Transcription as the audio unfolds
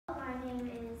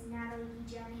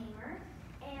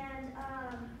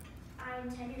I'm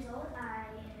 10 years old. I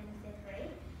am in 5th grade,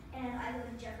 and I live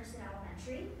in Jefferson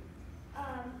Elementary.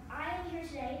 I am here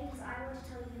today because I want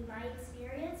to tell you my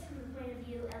experience from the point of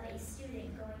view of a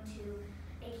student going to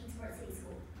a Kingsport City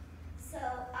School. So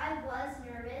I was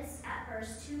nervous at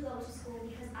first to go to school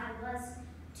because I was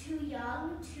too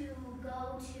young to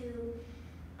go to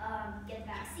get the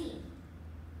vaccine,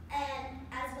 and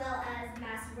as well as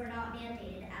masks were not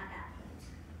mandated at that point.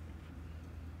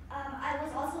 I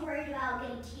was also worried about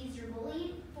getting teased or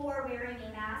bullied for wearing a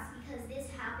mask because this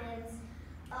happens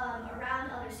around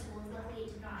other schools. Luckily,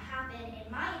 it did not happen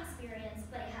in my experience,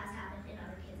 but it has happened in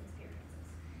other kids' experiences.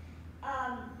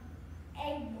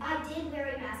 And I did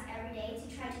wear a mask every day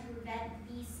to try to prevent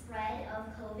the spread of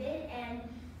COVID, and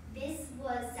this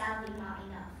was sadly not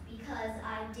enough because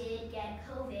I did get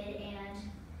COVID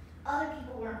and other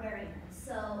people weren't wearing them,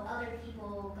 so other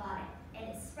people got it and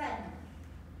it spread more.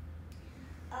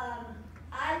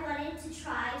 I wanted to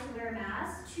try to wear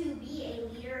masks to be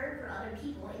a leader for other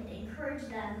people and to encourage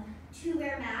them to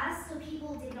wear masks so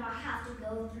people did not have to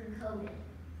go through COVID.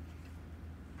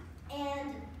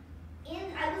 And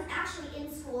I was actually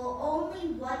in school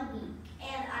only 1 week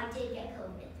and I did get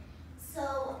COVID.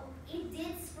 So it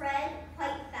did spread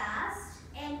quite fast,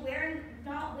 and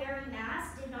not wearing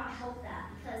masks did not help that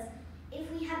because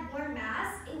if we had worn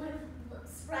masks, it would have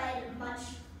spread much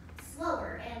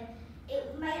slower and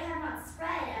it might have not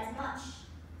spread as much.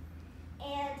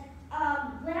 And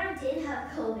when I did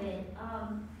have COVID,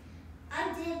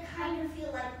 I did kind of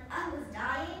feel like I was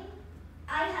dying.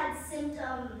 I had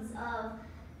symptoms of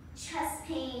chest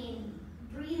pain,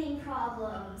 breathing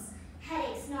problems,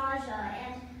 headaches, nausea,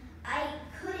 and I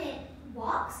couldn't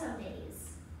walk some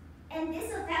days. And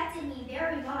this affected me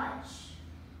very much.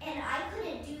 And I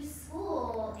couldn't do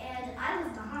school, and I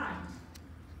was behind.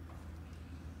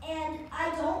 And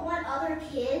I don't want other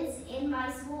kids in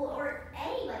my school, or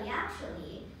anybody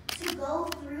actually, to go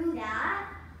through that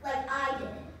like I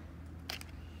did.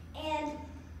 And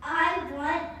I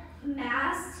want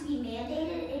masks to be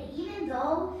mandated, and even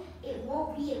though it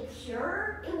won't be a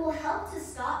cure, it will help to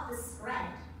stop the spread.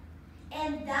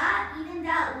 And even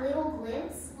that little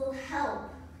glimpse will help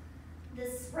the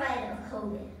spread of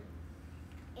COVID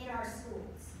in our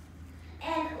schools.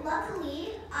 And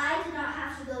luckily, I did not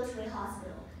have to go to a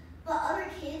hospital. But other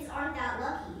kids aren't that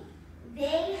lucky.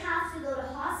 They have to go to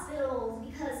hospitals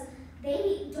because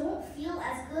they don't feel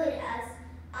as good as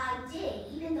I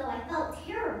did, even though I felt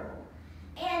terrible.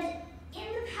 And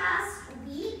in the past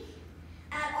week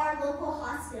at our local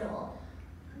hospital,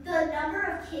 the number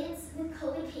of kids with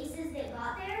COVID cases that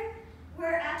got there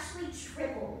were actually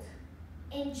tripled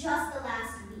in just the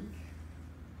last week.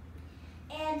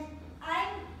 And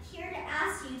I'm here to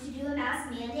ask you to do a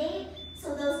mask mandate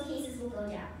so those cases will go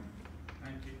down.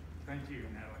 Thank you,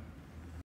 Natalie.